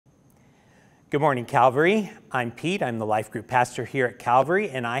Good morning, Calvary. I'm Pete. I'm the life group pastor here at Calvary,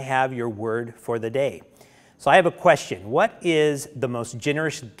 and I have your word for the day. So I have a question. What is the most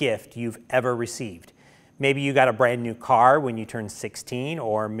generous gift you've ever received? Maybe you got a brand new car when you turned 16,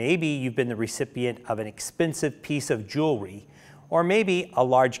 or maybe you've been the recipient of an expensive piece of jewelry, or maybe a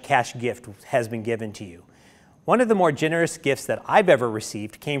large cash gift has been given to you. One of the more generous gifts that I've ever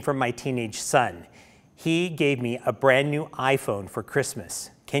received came from my teenage son. He gave me a brand new iPhone for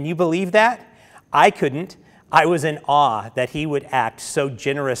Christmas. Can you believe that? I couldn't. I was in awe that he would act so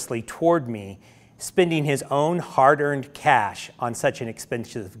generously toward me, spending his own hard-earned cash on such an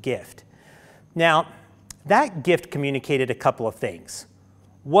expensive gift. Now, that gift communicated a couple of things.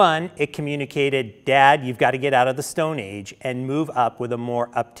 One, it communicated, Dad, you've got to get out of the Stone Age and move up with a more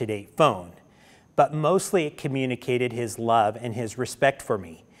up-to-date phone. But mostly it communicated his love and his respect for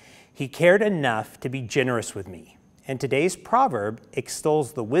me. He cared enough to be generous with me. And today's proverb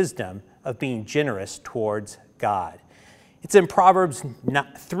extols the wisdom of being generous towards God. It's in Proverbs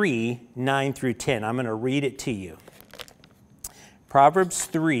 3, 9 through 10. I'm going to read it to you. Proverbs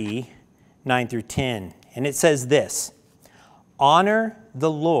 3, 9 through 10. And it says this, honor the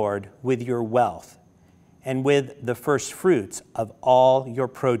Lord with your wealth and with the first fruits of all your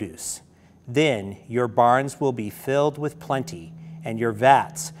produce. Then your barns will be filled with plenty, and your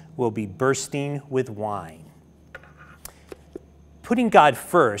vats will be bursting with wine. Putting God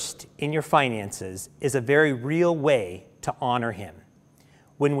first in your finances is a very real way to honor Him.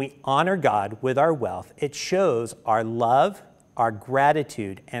 When we honor God with our wealth, it shows our love, our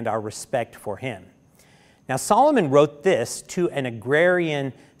gratitude, and our respect for Him. Now, Solomon wrote this to an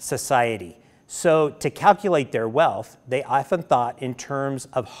agrarian society. So to calculate their wealth, they often thought in terms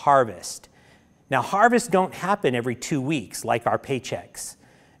of harvest. Now, harvests don't happen every 2 weeks like our paychecks.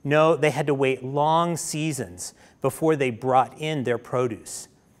 No, they had to wait long seasons before they brought in their produce.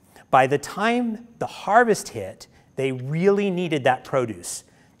 By the time the harvest hit, they really needed that produce.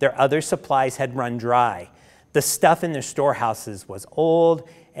 Their other supplies had run dry. The stuff in their storehouses was old,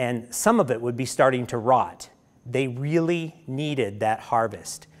 and some of it would be starting to rot. They really needed that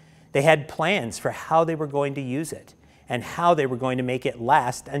harvest. They had plans for how they were going to use it and how they were going to make it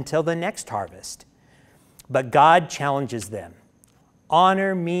last until the next harvest. But God challenges them.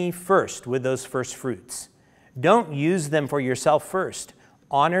 Honor me first with those first fruits. Don't use them for yourself first.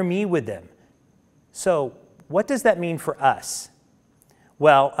 Honor me with them. So what does that mean for us?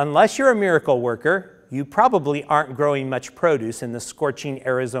 Well, unless you're a miracle worker, you probably aren't growing much produce in the scorching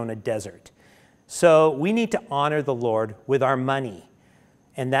Arizona desert. So we need to honor the Lord with our money,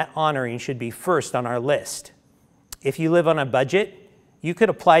 and that honoring should be first on our list. If you live on a budget, you could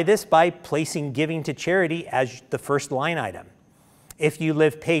apply this by placing giving to charity as the first line item. If you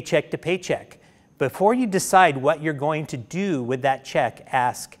live paycheck to paycheck, before you decide what you're going to do with that check,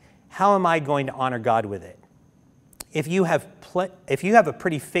 ask, how am I going to honor God with it? If you have a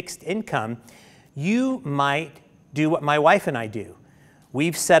pretty fixed income, you might do what my wife and I do.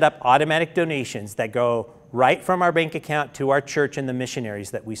 We've set up automatic donations that go right from our bank account to our church and the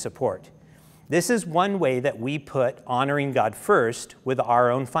missionaries that we support. This is one way that we put honoring God first with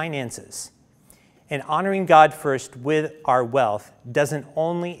our own finances. And honoring God first with our wealth doesn't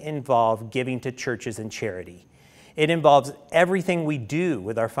only involve giving to churches and charity. It involves everything we do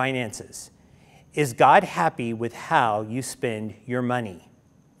with our finances. Is God happy with how you spend your money?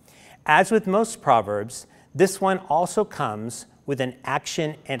 As with most proverbs, this one also comes with an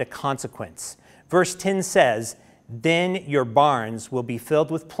action and a consequence. Verse 10 says, then your barns will be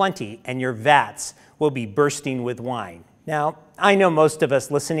filled with plenty, and your vats will be bursting with wine. Now, I know most of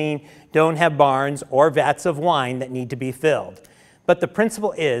us listening don't have barns or vats of wine that need to be filled. But the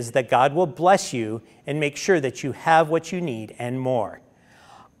principle is that God will bless you and make sure that you have what you need and more.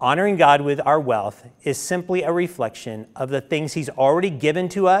 Honoring God with our wealth is simply a reflection of the things He's already given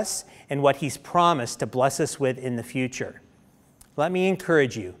to us and what He's promised to bless us with in the future. Let me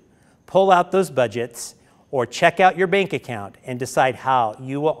encourage you, pull out those budgets or check out your bank account and decide how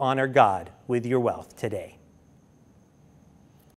you will honor God with your wealth today.